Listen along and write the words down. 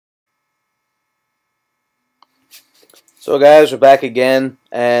So guys, we're back again,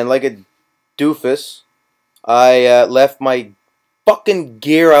 and like a doofus, I left my fucking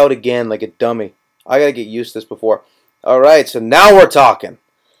gear out again like a dummy. I gotta get used to this before. Alright, so now we're talking.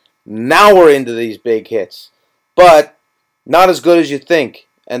 Now we're into these big hits. But, not as good as you think.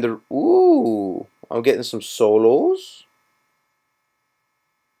 And ooh, I'm getting some solos?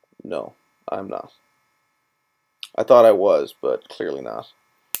 No, I'm not. I thought I was, but clearly not.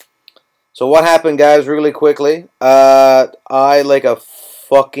 So what happened, guys, really quickly? I, like a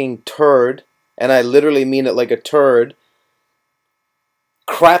fucking turd, and I literally mean it like a turd,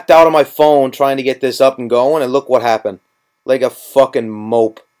 crapped out on my phone trying to get this up and going, and look what happened. Like a fucking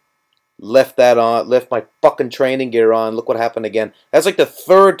mope. Left that on, left my fucking training gear on, look what happened again. That's like the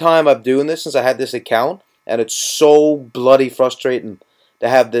third time I'm doing this since I had this account, and it's so bloody frustrating to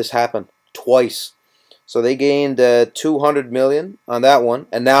have this happen twice. So they gained 200 million on that one,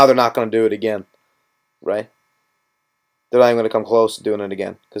 and now they're not going to do it again, right? They're not even going to come close to doing it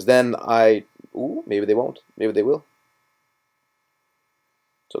again, because then ooh, maybe they won't, maybe they will.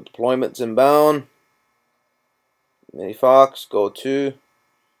 So deployment's inbound. Mini Fox, go to.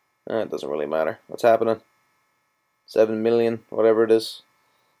 It doesn't really matter. What's happening? 7 million, whatever it is.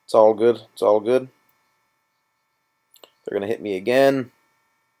 It's all good. It's all good. They're gonna hit me again.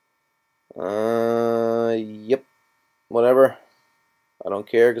 Yep. Whatever. I don't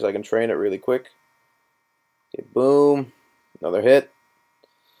care because I can train it really quick. Okay, boom. Another hit.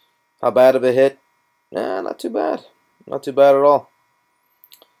 How bad of a hit? Not too bad. Not too bad at all.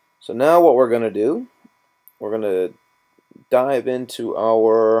 So now what we're gonna do, we're gonna dive into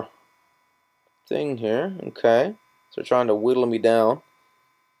our thing here. Okay. So they're trying to whittle me down.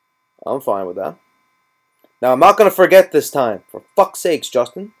 I'm fine with that. Now, I'm not going to forget this time. For fuck's sakes,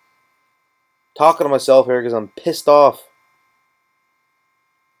 Justin. Talking to myself here because I'm pissed off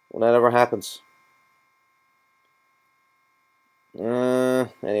when that ever happens.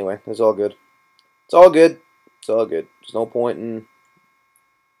 Anyway, it's all good. It's all good. It's all good. There's no point in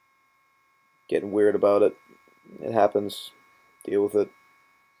getting weird about it. It happens. Deal with it.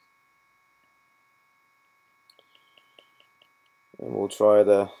 And we'll try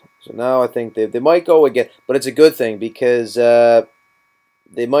the... So now I think they might go again. But it's a good thing because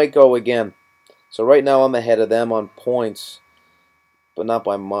they might go again. So right now I'm ahead of them on points, but not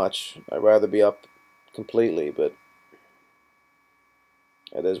by much. I'd rather be up completely, but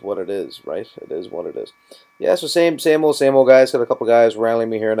it is what it is, right? It is what it is. Yeah, so same old guys. Got a couple guys rallying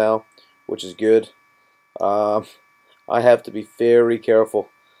me here now, which is good. I have to be very careful,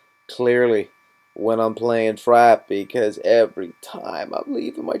 clearly, when I'm playing trap, because every time I'm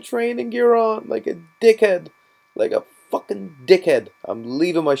leaving my training gear on like a dickhead, like a fucking dickhead. I'm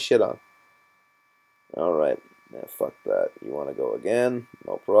leaving my shit on. Alright, now fuck that. You want to go again?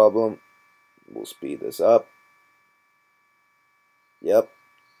 No problem. We'll speed this up. Yep.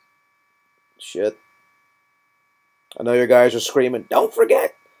 Shit. I know your guys are screaming, don't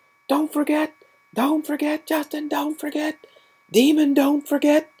forget! Don't forget! Don't forget, Justin! Don't forget! Demon, don't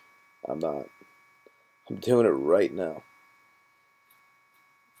forget! I'm not. I'm doing it right now.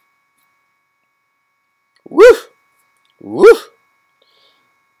 Woo! Woo!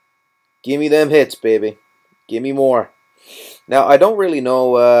 Give me them hits, baby. Give me more. Now, I don't really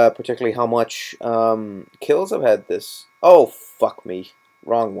know particularly how much kills I've had this. Oh, fuck me.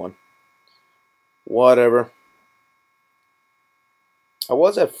 Wrong one. Whatever. I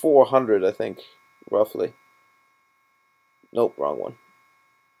was at 400, I think, roughly. Nope, wrong one.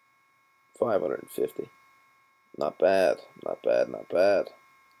 550. Not bad. Not bad, not bad.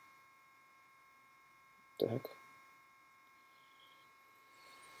 What the heck?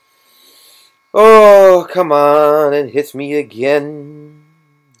 Oh, come on, and hit me again.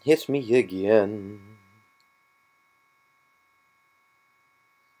 Hit me again.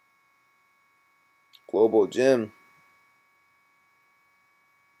 Global Gym.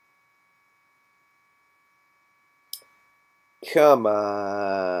 Come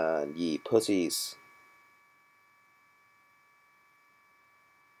on, ye pussies.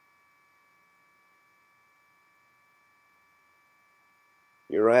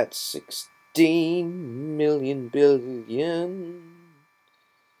 You're at 16 million billion.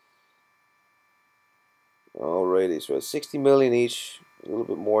 Alrighty, so 60 million each. A little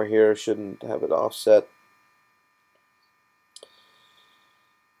bit more here. Shouldn't have it offset.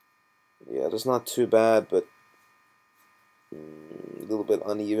 Yeah, that's not too bad, but a little bit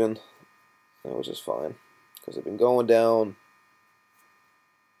uneven. That was just fine. Because I've been going down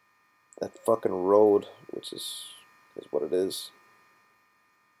that fucking road, which is what it is.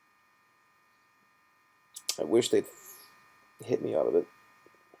 I wish they'd hit me out of it.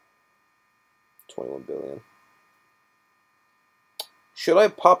 21 billion. Should I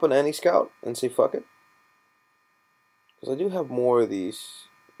pop an anti-scout and say fuck it? Because I do have more of these.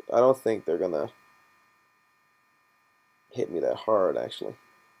 I don't think they're gonna hit me that hard, actually.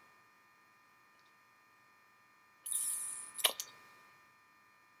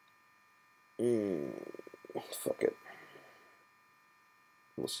 Fuck it.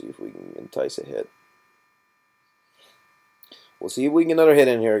 We'll see if we can entice a hit. We'll see if we can get another hit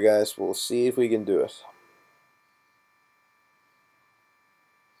in here, guys. We'll see if we can do it.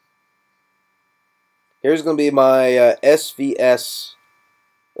 Here's going to be my SVS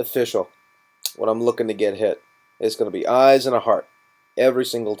official. What I'm looking to get hit. It's going to be eyes and a heart. Every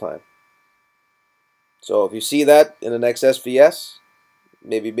single time. So if you see that in the next SVS,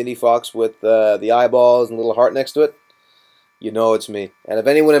 maybe Mini Fox with the eyeballs and a little heart next to it, you know it's me. And if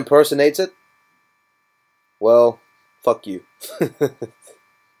anyone impersonates it, well, fuck you.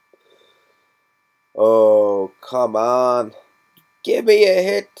 Oh, come on. Give me a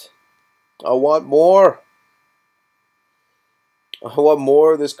hit. I want more. I want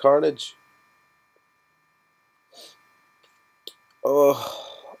more of this carnage.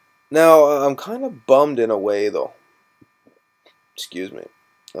 Oh, now I'm kind of bummed in a way, though. Excuse me.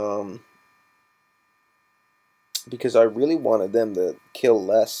 Because I really wanted them to kill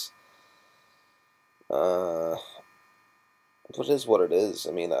less. What is what it is.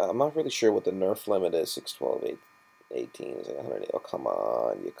 I mean, I'm not really sure what the nerf limit is. 6, 12, 18 is like 100. Oh, come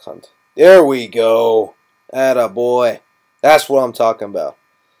on, you cunt. There we go. Atta boy. That's what I'm talking about.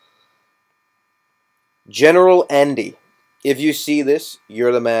 General Andy. If you see this,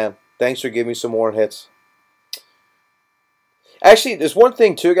 you're the man. Thanks for giving me some more hits. Actually, there's one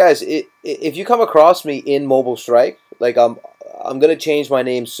thing too, guys. If you come across me in Mobile Strike, like I'm gonna change my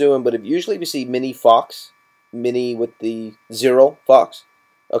name soon, but usually if you see Mini Fox, Mini with the 0 Fox,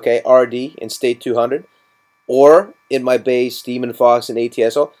 okay, RD in State 200, or in my base Demon Fox and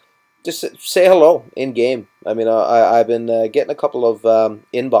ATSO, just say hello in game. I mean, I've been getting a couple of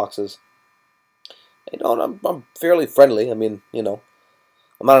inboxes. You know, and I'm fairly friendly. I mean, you know,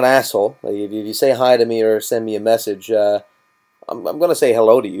 I'm not an asshole. Like, if you say hi to me or send me a message, I'm gonna say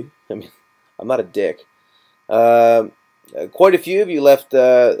hello to you. I mean, I'm not a dick. Quite a few of you left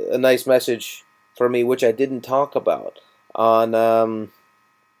a nice message for me, which I didn't talk about on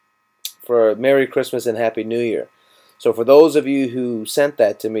for Merry Christmas and Happy New Year. So for those of you who sent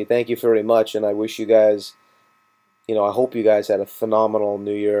that to me, thank you very much, and I wish you guys, you know, I hope you guys had a phenomenal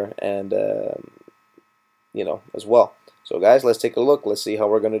New Year and you know, as well. So guys, let's take a look. Let's see how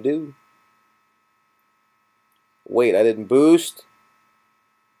we're gonna do. Wait, I didn't boost.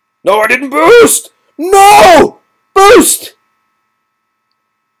 No, I didn't boost! No! Boost!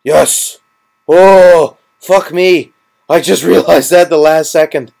 Yes! Oh, fuck me. I just realized that the last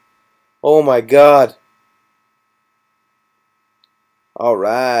second. Oh my god.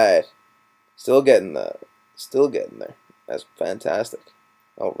 Alright. Still getting there. Still getting there. That's fantastic.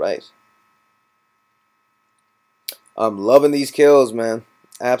 Alright. I'm loving these kills, man.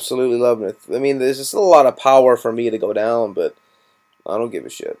 Absolutely loving it. I mean, there's still a lot of power for me to go down, but I don't give a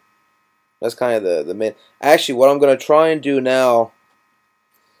shit. That's kind of the main. Actually, what I'm going to try and do now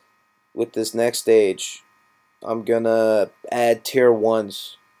with this next stage, I'm going to add tier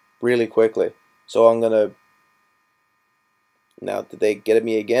 1s really quickly. So I'm going to... Now, did they get at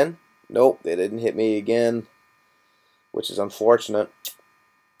me again? Nope, they didn't hit me again, which is unfortunate.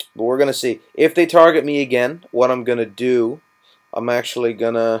 But we're going to see. If they target me again, what I'm going to do, I'm actually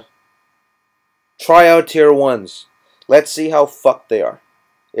going to try out tier 1s. Let's see how fucked they are.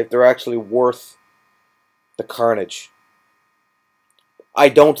 If they're actually worth the carnage. I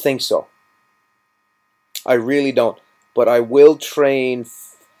don't think so. I really don't. But I will train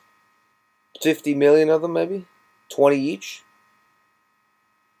 50 million of them, maybe? 20 each?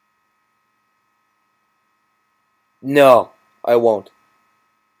 No, I won't.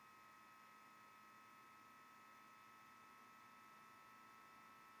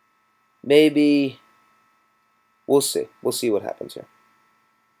 Maybe... We'll see. We'll see what happens here.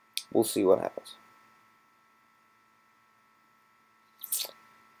 We'll see what happens.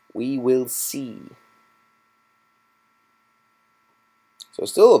 We will see. So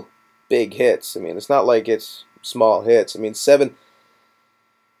still big hits. I mean, it's not like it's small hits. I mean, 7...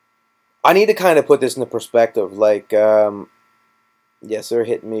 I need to kind of put this into perspective. Like, yes, they're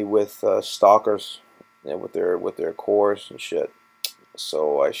hitting me with stalkers, you know, with their cores and shit.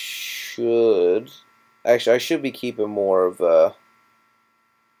 So I should... Actually, I should be keeping more of...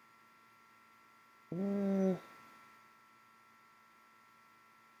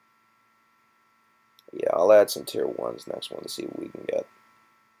 yeah, I'll add some tier 1s next one to see what we can get.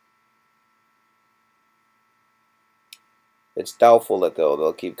 it's doubtful that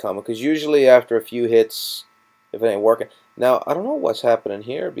they'll keep coming, because usually after a few hits, if it ain't working. Now I don't know what's happening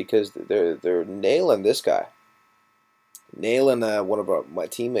here, because they're nailing this guy, nailing one of my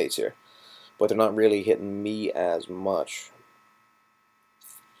teammates here, but they're not really hitting me as much.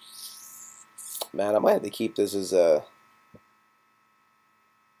 Man, I might have to keep this as a.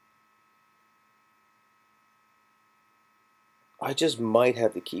 I just might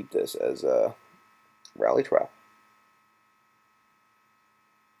have to keep this as a rally trap.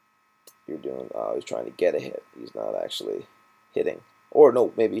 You're doing. He's trying to get a hit. He's not actually hitting. Or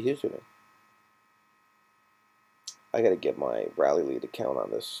no, maybe he's hitting. I gotta get my rally lead account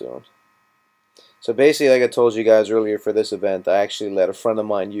on this soon. So basically, like I told you guys earlier, for this event, I actually let a friend of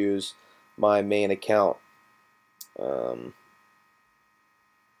mine use my main account.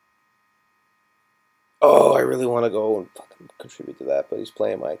 Oh, I really want to go and fucking contribute to that, but he's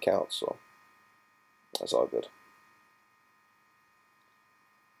playing my account, so that's all good.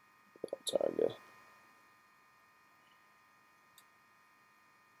 That's all good.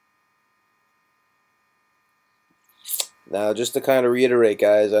 Now, just to kind of reiterate,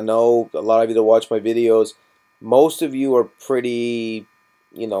 guys, I know a lot of you that watch my videos, most of you are pretty,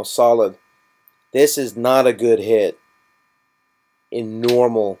 solid. This is not a good hit in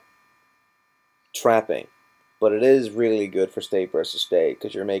normal trapping, but it is really good for state versus state,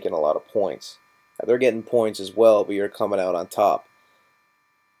 because you're making a lot of points. Now, they're getting points as well, but you're coming out on top.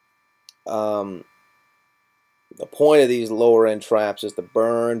 The point of these lower end traps is to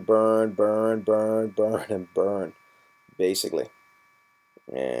burn, burn, burn, burn, burn, and burn, basically.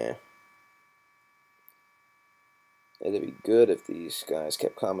 Yeah. It'd be good if these guys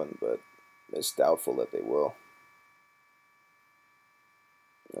kept coming, but it's doubtful that they will.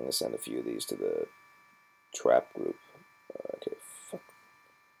 I'm gonna send a few of these to the trap group. Okay, fuck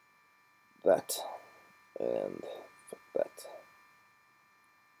that. And fuck that.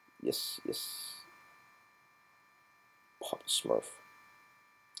 Yes, yes. Pop Smurf.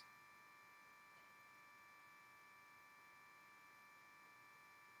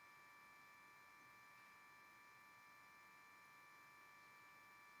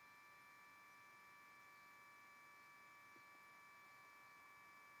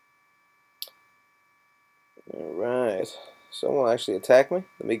 Alright. Someone actually attacked me?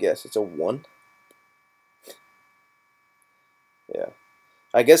 Let me guess. It's a 1? Yeah.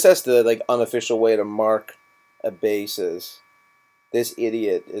 I guess that's the unofficial way to mark a base is this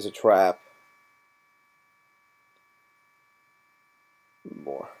idiot is a trap.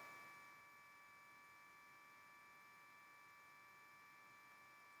 More.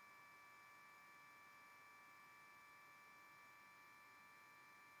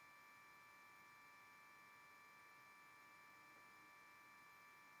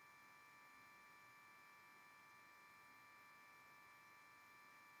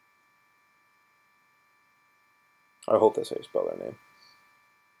 I hope that's how you spell their name.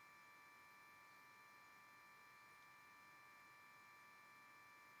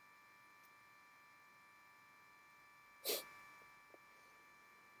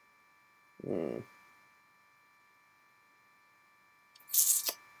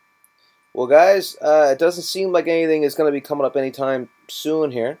 Well, guys, it doesn't seem like anything is going to be coming up anytime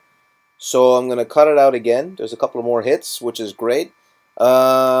soon here. So I'm going to cut it out again. There's a couple of more hits, which is great.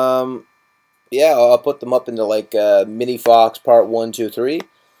 Yeah, I'll put them up into Mini Fox Part 1, 2, 3.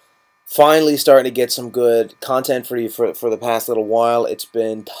 Finally starting to get some good content for you for the past little while. It's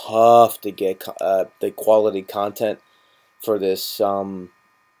been tough to get the quality content for this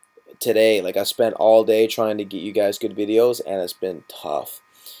today. I spent all day trying to get you guys good videos, and it's been tough.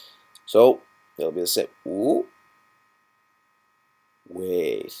 So it'll be the same. Ooh.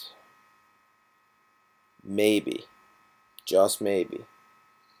 Wait. Maybe. Just maybe.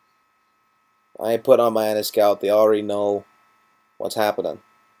 I ain't put on my Anti-Scout. They already know what's happening.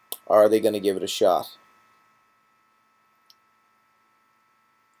 Are they going to give it a shot?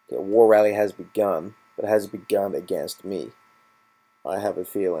 The war rally has begun, but it has begun against me. I have a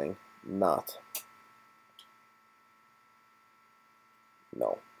feeling not.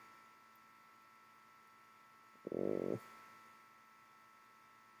 No.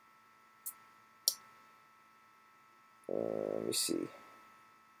 Let me see.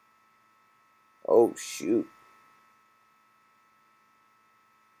 Oh, shoot.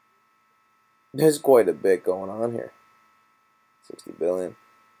 There's quite a bit going on here. 60 billion.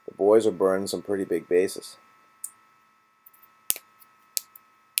 The boys are burning some pretty big bases.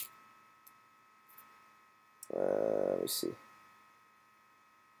 Let me see.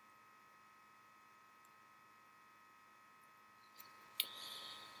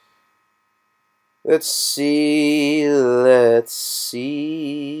 Let's see. Let's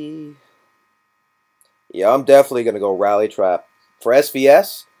see. Yeah, I'm definitely going to go rally trap. For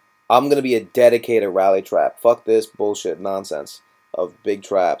SVS, I'm going to be a dedicated rally trap. Fuck this bullshit nonsense of big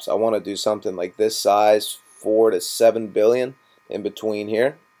traps. I want to do something like this size, 4 to 7 billion in between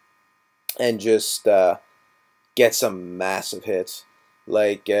here, and just get some massive hits.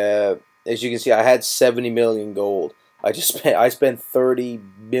 Like as you can see, I had 70 million gold. I spent 30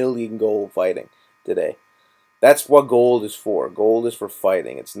 million gold fighting today. That's what gold is for. Gold is for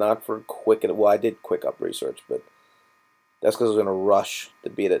fighting. It's not for quick. Well, I did quick up research, but that's because I was gonna rush to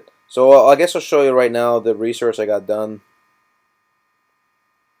beat it. So I guess I'll show you right now the research I got done.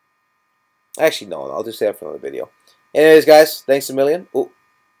 Actually, no, I'll just say that for another video. Anyways, guys, thanks a million. Oh,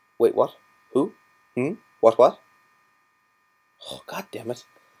 wait, what? Who? What? Oh, God damn it.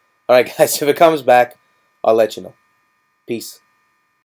 All right, guys, if it comes back, I'll let you know. Peace.